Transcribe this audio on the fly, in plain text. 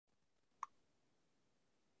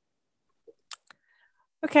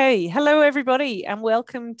Okay, hello everybody, and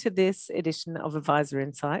welcome to this edition of Advisor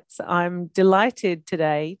Insights. I'm delighted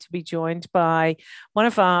today to be joined by one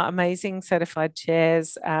of our amazing certified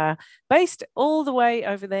chairs, based all the way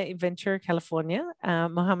over there in Ventura, California,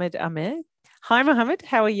 Mohammed Ahmed. Hi, Mohammed,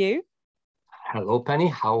 how are you? Hello, Penny.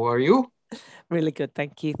 How are you? Really good,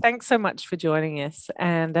 thank you. Thanks so much for joining us.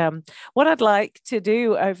 And what I'd like to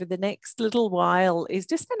do over the next little while is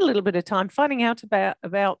just spend a little bit of time finding out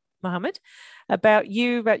about Mohammed, about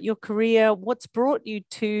you, about your career, what's brought you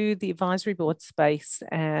to the advisory board space,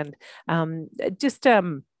 and just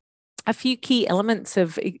a few key elements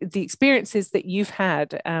of the experiences that you've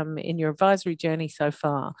had in your advisory journey so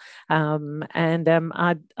far. I'm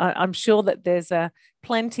sure that there's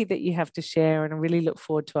plenty that you have to share, and I really look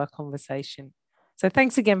forward to our conversation. So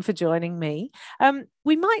thanks again for joining me.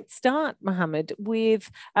 We might start, Mohammed,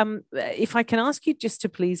 with if I can ask you just to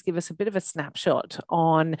please give us a bit of a snapshot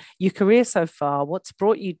on your career so far, what's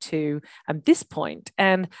brought you to this point,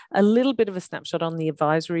 and a little bit of a snapshot on the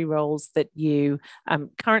advisory roles that you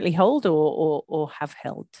currently hold or have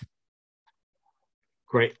held.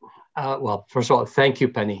 Great. Well, first of all, thank you,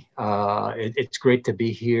 Penny. It's great to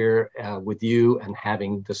be here with you and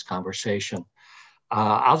having this conversation.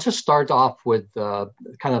 I'll just start off with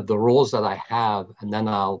kind of the roles that I have, and then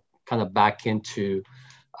I'll kind of back into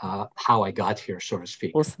how I got here, so to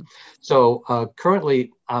speak. Awesome. So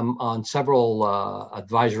currently, I'm on several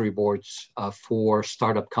advisory boards for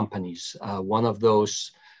startup companies.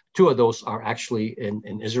 Two of those are actually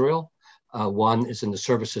in Israel. One is in the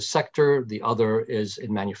services sector, the other is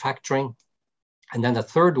in manufacturing. And then the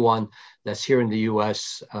third one that's here in the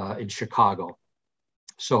US in Chicago.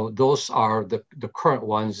 So those are the current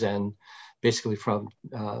ones, and basically from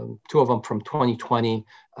two of them from 2020,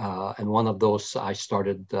 and one of those I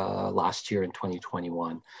started last year in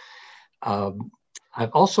 2021.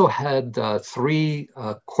 I've also had three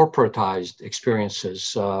corporatized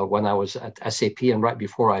experiences when I was at SAP and right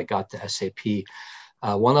before I got to SAP.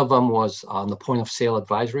 One of them was on the Point of Sale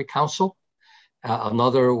Advisory Council.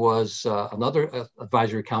 Another was another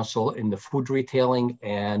advisory council in the food retailing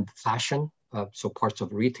and fashion, so parts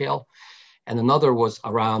of retail. And another was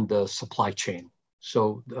around the supply chain.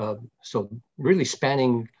 So really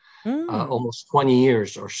spanning almost 20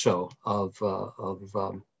 years or so of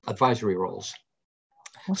advisory roles.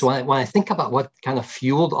 Awesome. So when I think about what kind of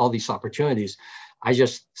fueled all these opportunities, I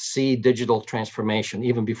just see digital transformation,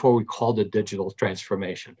 even before we called it digital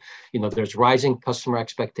transformation. There's rising customer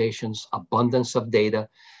expectations, abundance of data,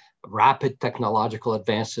 rapid technological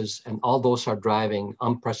advances, and all those are driving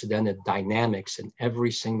unprecedented dynamics in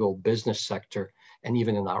every single business sector and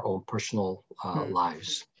even in our own personal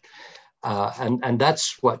lives. And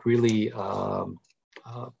that's what really,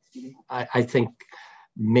 I think,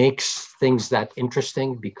 makes things that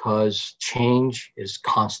interesting, because change is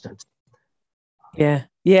constant.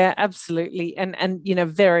 Yeah, absolutely. And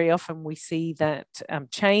very often we see that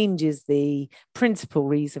change is the principal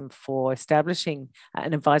reason for establishing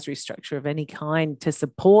an advisory structure of any kind to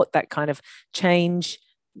support that kind of change,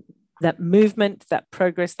 that movement, that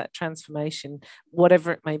progress, that transformation,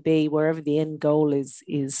 whatever it may be, wherever the end goal is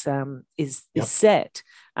set.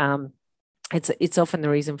 It's often the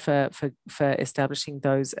reason for establishing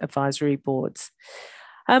those advisory boards.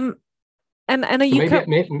 And are you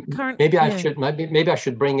maybe I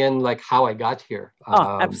should bring in like how I got here.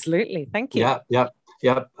 Absolutely. Thank you. Yeah.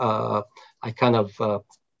 I kind of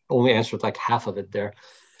only answered like half of it there.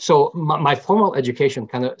 So my formal education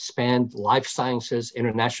kind of spanned life sciences,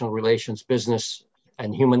 international relations, business,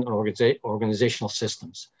 and human organizational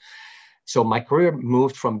systems. So my career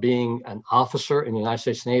moved from being an officer in the United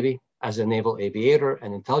States Navy as a naval aviator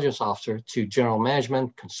and intelligence officer to general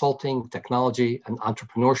management, consulting, technology, and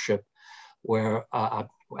entrepreneurship, where I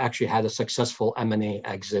actually had a successful M&A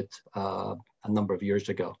exit a number of years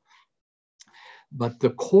ago. But the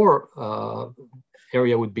core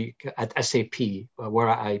area would be at SAP, where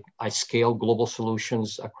I scaled global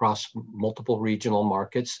solutions across multiple regional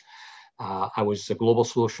markets. I was a global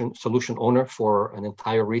solution owner for an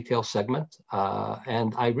entire retail segment,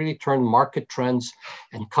 and I really turned market trends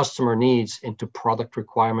and customer needs into product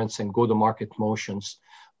requirements and go-to-market motions,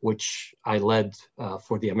 which I led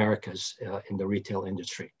for the Americas in the retail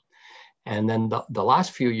industry. And then the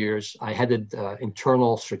last few years, I headed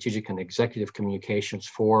internal strategic and executive communications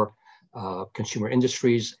for consumer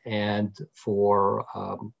industries and for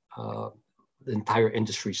the entire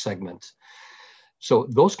industry segment. So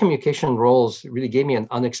those communication roles really gave me an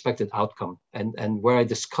unexpected outcome, and where I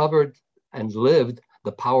discovered and lived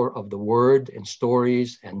the power of the word and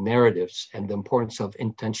stories and narratives and the importance of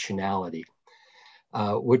intentionality.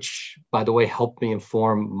 which, by the way, helped me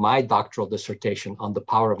inform my doctoral dissertation on the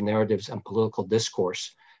power of narratives and political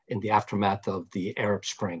discourse in the aftermath of the Arab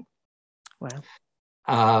Spring.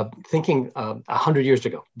 Wow. Thinking 100 years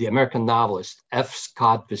ago, the American novelist F.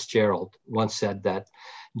 Scott Fitzgerald once said that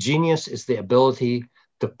genius is the ability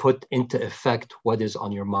to put into effect what is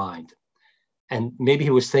on your mind. And maybe he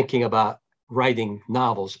was thinking about writing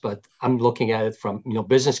novels, but I'm looking at it from,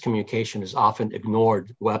 business communication is often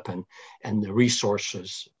ignored weapon and the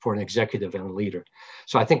resources for an executive and a leader.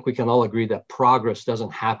 So I think we can all agree that progress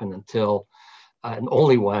doesn't happen until and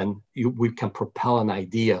only when we can propel an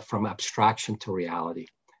idea from abstraction to reality.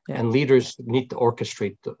 Yeah. And leaders need to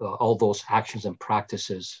orchestrate all those actions and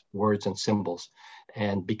practices, words and symbols,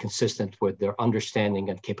 and be consistent with their understanding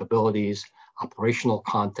and capabilities, operational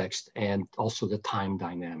context, and also the time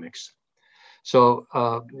dynamics. So,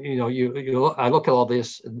 I look at all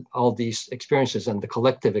these experiences and the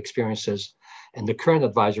collective experiences and the current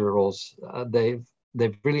advisory roles,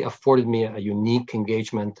 they've really afforded me a unique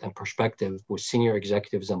engagement and perspective with senior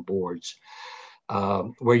executives and boards,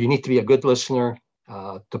 where you need to be a good listener,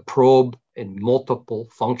 to probe in multiple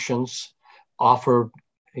functions, offer,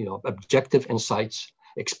 objective insights,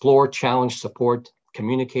 explore, challenge, support,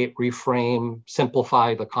 communicate, reframe,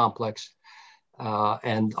 simplify the complex.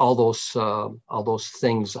 And all those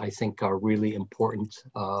things I think are really important,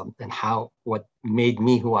 and what made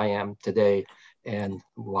me who I am today, and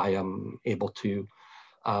why I'm able to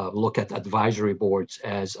look at advisory boards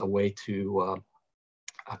as a way to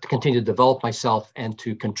continue to develop myself and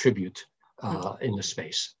to contribute in the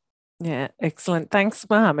space. Yeah, excellent. Thanks,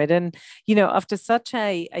 Mohammed. And after such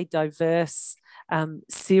a diverse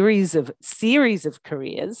series of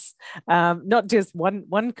careers, not just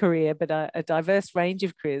one career, but a diverse range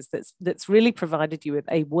of careers that's really provided you with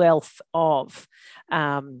a wealth of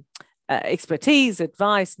expertise,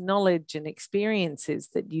 advice, knowledge, and experiences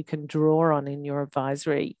that you can draw on in your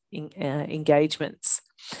advisory engagements.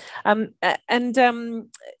 You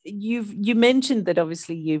mentioned that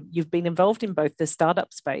obviously you've been involved in both the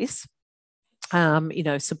startup space,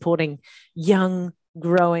 supporting young,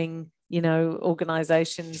 growing,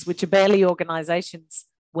 organizations, which are barely organizations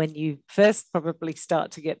when you first probably start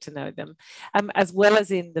to get to know them, as well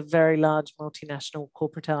as in the very large multinational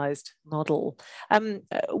corporatized model.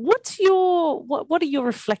 What are your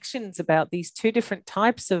reflections about these two different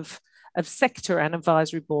types of sector and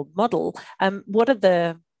advisory board model? What are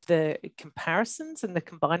the comparisons and the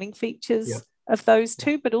combining features of those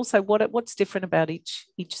two, but also what's different about each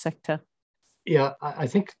sector? Yeah, I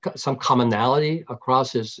think some commonality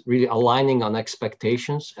across is really aligning on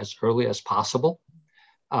expectations as early as possible,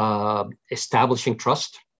 establishing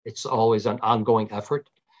trust. It's always an ongoing effort,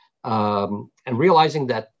 and realizing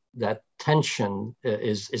that tension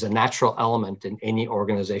is a natural element in any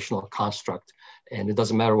organizational construct. And it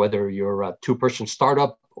doesn't matter whether you're a two-person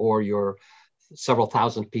startup or you're several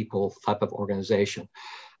thousand people type of organization.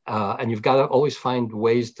 And you've got to always find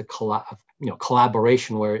ways to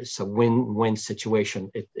collaboration where it's a win-win situation.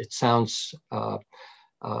 It sounds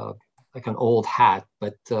like an old hat,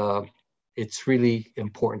 but it's really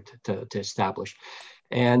important to establish.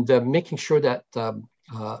 And making sure that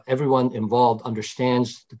everyone involved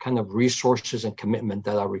understands the kind of resources and commitment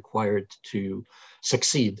that are required to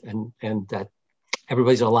succeed, and that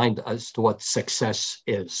everybody's aligned as to what success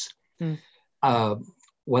is.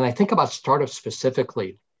 When I think about startups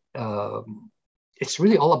specifically, it's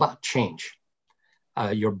really all about change.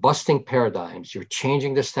 You're busting paradigms, you're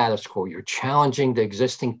changing the status quo, you're challenging the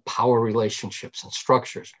existing power relationships and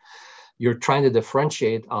structures. You're trying to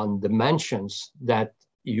differentiate on dimensions that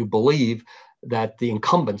you believe that the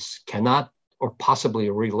incumbents cannot or possibly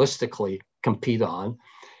realistically compete on.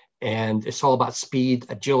 And it's all about speed,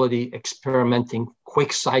 agility, experimenting,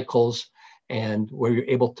 quick cycles, and where you're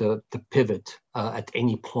able to pivot at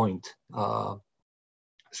any point.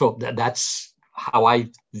 So that's how I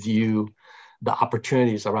view the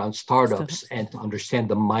opportunities around startups and to understand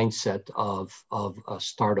the mindset of a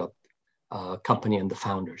startup company and the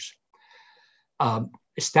founders.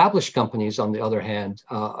 Established companies, on the other hand,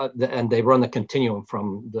 and they run a continuum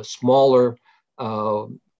from the smaller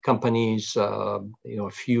companies, a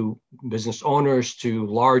few business owners, to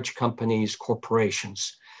large companies,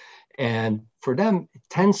 corporations. And for them, it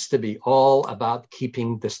tends to be all about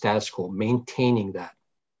keeping the status quo, maintaining that.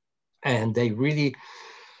 And they really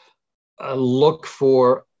look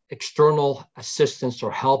for external assistance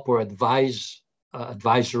or help or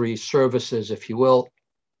advisory services, if you will,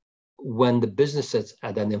 when the business is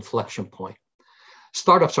at an inflection point.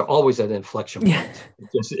 Startups are always at an inflection point.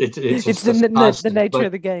 It's the nature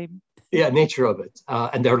of the game. Yeah, nature of it.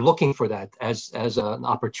 And they're looking for that as an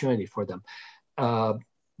opportunity for them.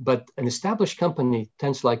 but an established company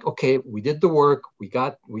tends like, okay, we did the work, we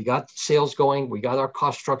got sales going, we got our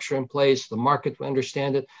cost structure in place, the market, we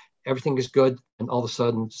understand it, everything is good, and all of a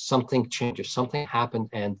sudden something changes, something happened,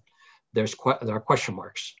 and there are question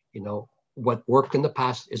marks. What worked in the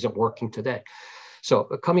past isn't working today. So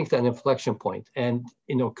coming to an inflection point, and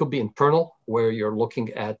it could be internal, where you're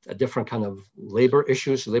looking at a different kind of labor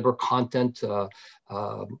issues, labor content,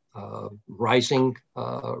 rising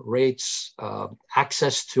rates,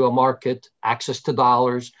 access to a market, access to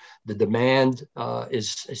dollars. The demand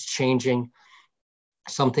is changing.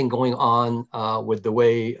 Something going on with the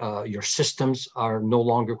way your systems are no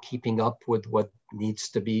longer keeping up with what needs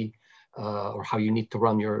to be, or how you need to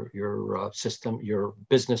run your system, your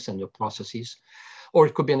business, and your processes. Or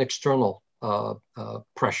it could be an external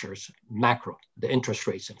pressures, macro, the interest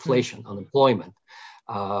rates, inflation, unemployment,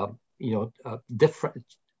 different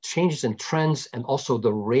changes in trends, and also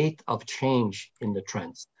the rate of change in the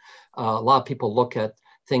trends. A lot of people look at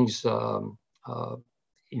things,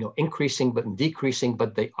 increasing but decreasing,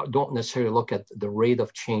 but they don't necessarily look at the rate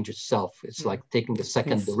of change itself. It's like taking the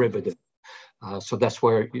second derivative. So that's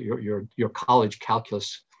where your college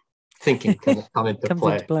calculus thinking can come into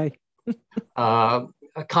play.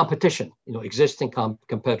 Competition, existing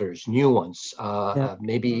competitors, new ones,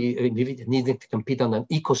 maybe needing to compete on an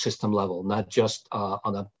ecosystem level, not just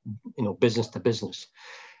on a business to business.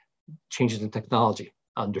 Changes in technology,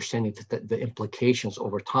 understanding the implications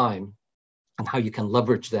over time, and how you can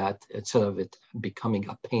leverage that instead of it becoming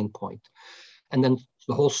a pain point. And then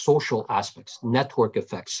the whole social aspects, network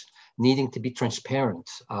effects, needing to be transparent.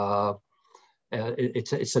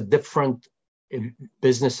 It's a different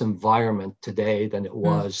business environment today than it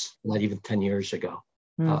was not even 10 years ago.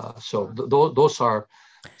 So those are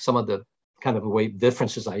some of the kind of way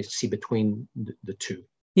differences I see between the two.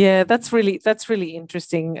 Yeah, that's really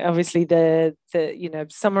interesting. Obviously, the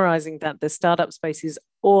summarizing that, the startup space is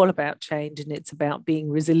all about change, and it's about being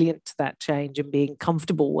resilient to that change and being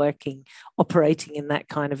comfortable operating in that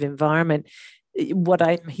kind of environment. What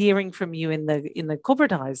I'm hearing from you in the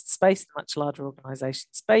corporatized space, the much larger organization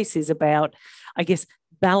space, is about, I guess,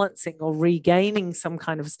 balancing or regaining some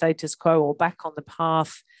kind of status quo, or back on the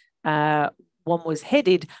path one was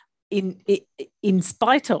headed in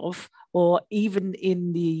spite of, or even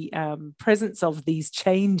in the presence of these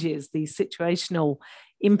changes, these situational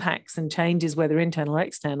impacts and changes, whether internal or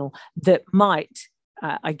external, that might,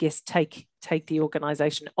 I guess, take the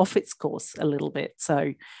organization off its course a little bit.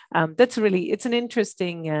 So it's an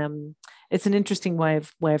interesting way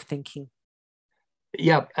of thinking.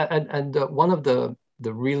 Yeah, and one of the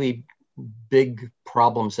really big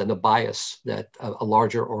problems and the bias that a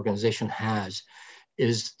larger organization has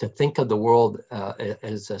is to think of the world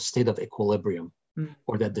as a state of equilibrium,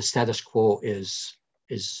 or that the status quo is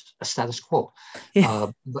a status quo. Yeah.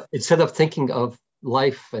 But instead of thinking of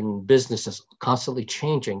life and business as constantly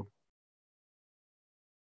changing,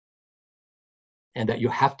 and that you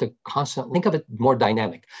have to constantly think of it more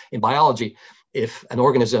dynamic. In biology, if an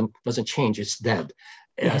organism doesn't change, it's dead.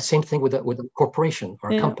 Yeah. Same thing with a corporation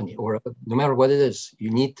or a company, or no matter what it is, you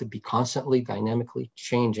need to be constantly dynamically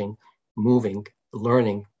changing, moving,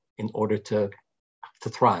 learning in order to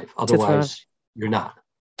thrive. Otherwise, you're not.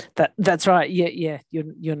 That's right. Yeah.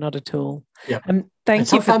 You're not at all. Yeah.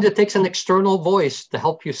 Sometimes it takes an external voice to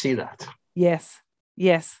help you see that. Yes.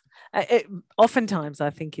 Oftentimes, I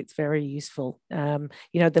think it's very useful. The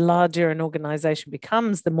larger an organization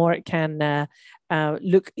becomes, the more it can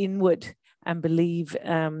look inward and believe,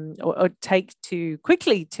 or take too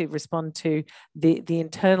quickly to respond to the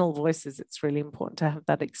internal voices. It's really important to have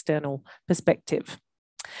that external perspective.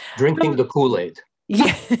 Drinking the Kool-Aid.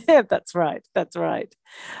 Yeah, that's right.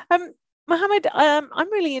 Mohammed, I'm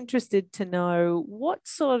really interested to know what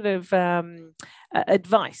sort of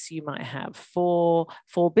advice you might have for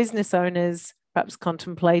business owners, perhaps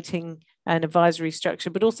contemplating an advisory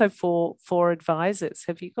structure, but also for advisors.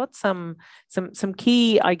 Have you got some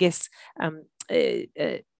key, I guess,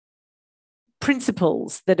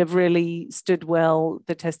 principles that have really stood well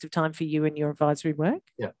the test of time for you in your advisory work?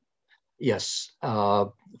 Yeah. Yes.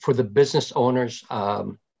 For the business owners,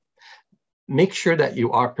 make sure that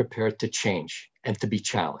you are prepared to change and to be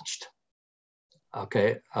challenged.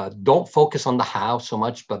 Okay. Don't focus on the how so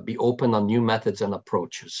much, but be open on new methods and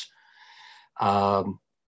approaches.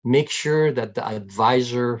 Make sure that the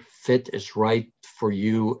advisor fit is right for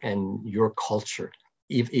you and your culture.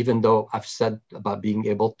 Even though I've said about being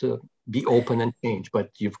able to be open and change,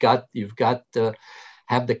 but you've got to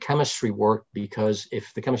have the chemistry work, because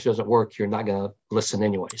if the chemistry doesn't work, you're not going to listen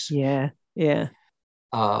anyways. Yeah. And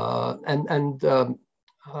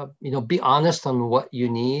be honest on what you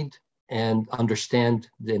need, and understand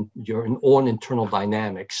your own internal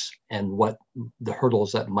dynamics and what the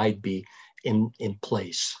hurdles that might be in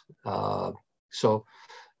place. And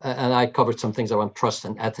I covered some things around trust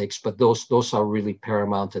and ethics, but those are really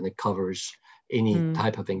paramount, and it covers any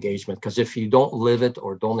type of engagement. Because if you don't live it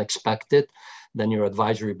or don't expect it, then your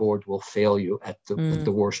advisory board will fail you at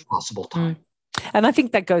the worst possible time. And I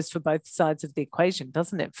think that goes for both sides of the equation,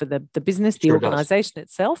 doesn't it? For the business, the organization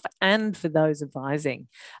itself, and for those advising.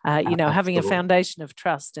 Having a foundation of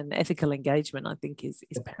trust and ethical engagement, I think, is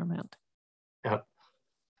paramount. Yeah.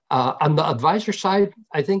 On the advisor side,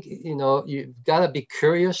 I think, you've got to be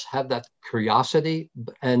curious, have that curiosity,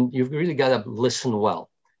 and you've really got to listen well.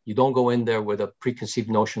 You don't go in there with a preconceived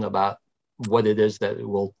notion about what it is that it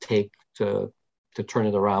will take to turn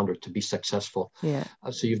it around or to be successful. Yeah.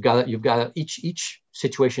 So you've got to each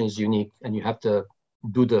situation is unique, and you have to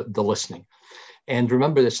do the listening. And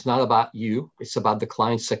remember, it's not about you; it's about the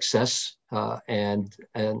client's success, and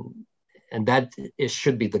that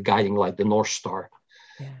should be the guiding light, the North Star.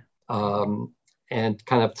 Yeah. And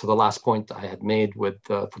kind of to the last point I had made for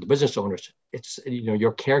the business owners, it's,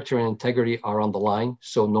 your character and integrity are on the line.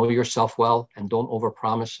 So know yourself well, and don't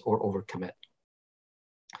overpromise or overcommit.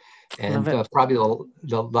 And probably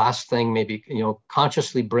the last thing, maybe,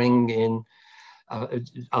 consciously bring in,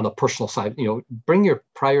 on the personal side, bring your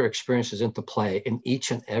prior experiences into play in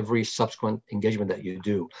each and every subsequent engagement that you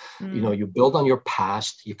do. You build on your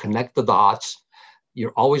past, you connect the dots.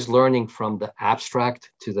 You're always learning from the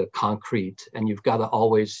abstract to the concrete, and you've got to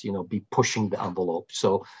always, be pushing the envelope.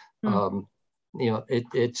 So,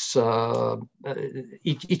 it's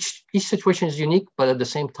each situation is unique, but at the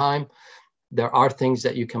same time, there are things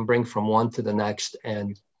that you can bring from one to the next,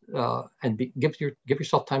 and give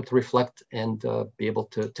yourself time to reflect and be able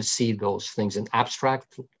to see those things in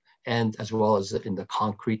abstract, and as well as in the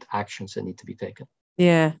concrete actions that need to be taken.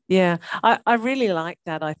 Yeah. I really like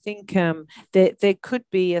that. I think there could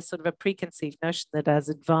be a sort of a preconceived notion that as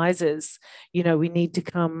advisors, we need to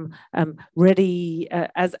come ready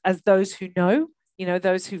as those who know,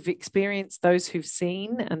 those who've experienced, those who've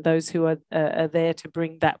seen, and those who are there to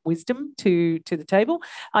bring that wisdom to the table.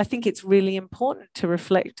 I think it's really important to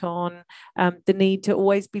reflect on the need to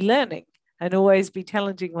always be learning and always be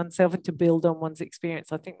challenging oneself and to build on one's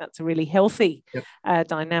experience. I think that's a really healthy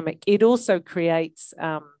dynamic. It also creates,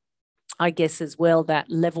 I guess, as well, that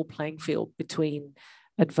level playing field between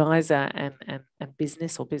advisor and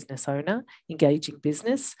business or business owner, engaging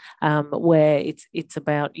business, where it's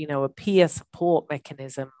about, a peer support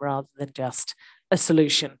mechanism rather than just a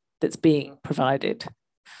solution that's being provided.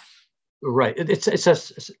 Right. It's a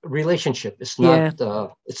relationship. It's not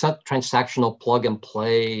it's not transactional plug and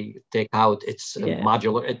play, take out. It's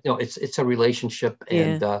modular. It's a relationship,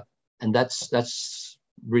 and that's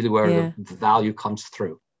really where the value comes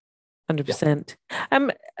through. 100%.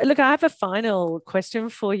 Look, I have a final question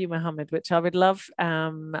for you, Mohammed, which I would love.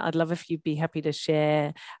 I'd love if you'd be happy to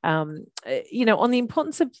share. On the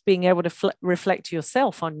importance of being able to reflect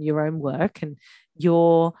yourself on your own work and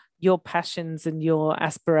your passions and your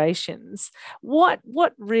aspirations. What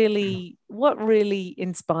really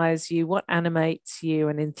inspires you? What animates you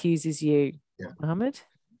and enthuses you, Mohammed?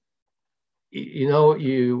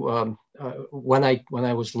 When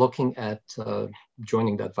I was looking at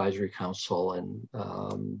joining the advisory council and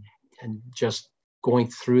just going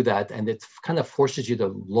through that, and it kind of forces you to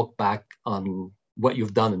look back on what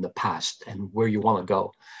you've done in the past and where you want to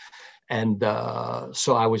go. And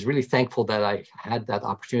so I was really thankful that I had that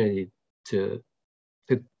opportunity to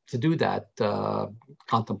do that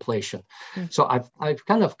contemplation. So I've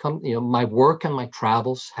kind of come, my work and my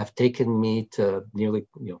travels have taken me to nearly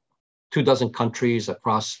 24 countries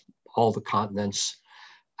across all the continents.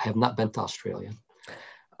 I have not been to Australia.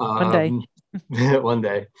 One day. One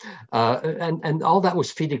day. And all that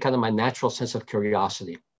was feeding kind of my natural sense of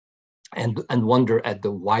curiosity and wonder at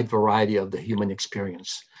the wide variety of the human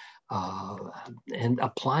experience. And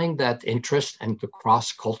applying that interest and the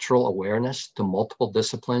cross-cultural awareness to multiple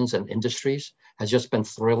disciplines and industries has just been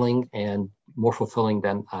thrilling and more fulfilling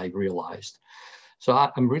than I realized. So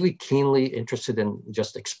I'm really keenly interested in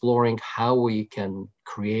just exploring how we can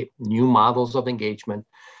create new models of engagement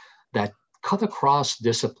that cut across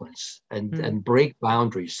disciplines and break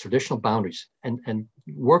boundaries, traditional boundaries, and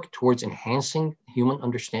work towards enhancing human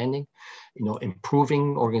understanding,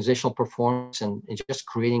 improving organizational performance, and just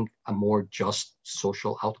creating a more just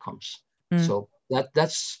social outcomes. So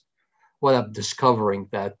that's what I'm discovering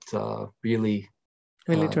that really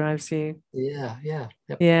really drives you. Yeah.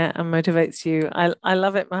 Yep. Yeah, and motivates you. I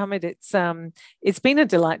love it, Mohammed. It's been a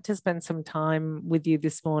delight to spend some time with you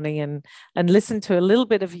this morning and listen to a little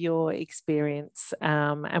bit of your experience,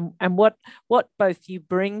 and what both you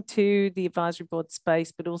bring to the advisory board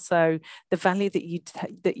space, but also the value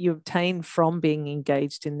that you obtain from being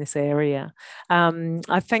engaged in this area.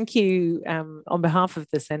 I thank you on behalf of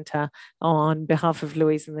the centre, on behalf of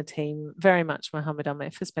Louise and the team, very much, Mohammed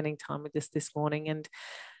Ahmed, for spending time with us this morning. And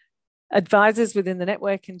advisors within the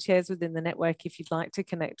network and chairs within the network, if you'd like to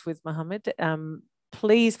connect with Mohammed,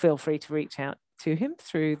 please feel free to reach out to him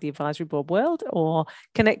through the advisory board world or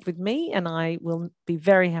connect with me, and I will be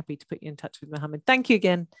very happy to put you in touch with Mohammed. Thank you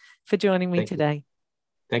again for joining me today.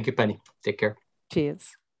 Thank you, Penny. Take care.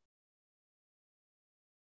 Cheers.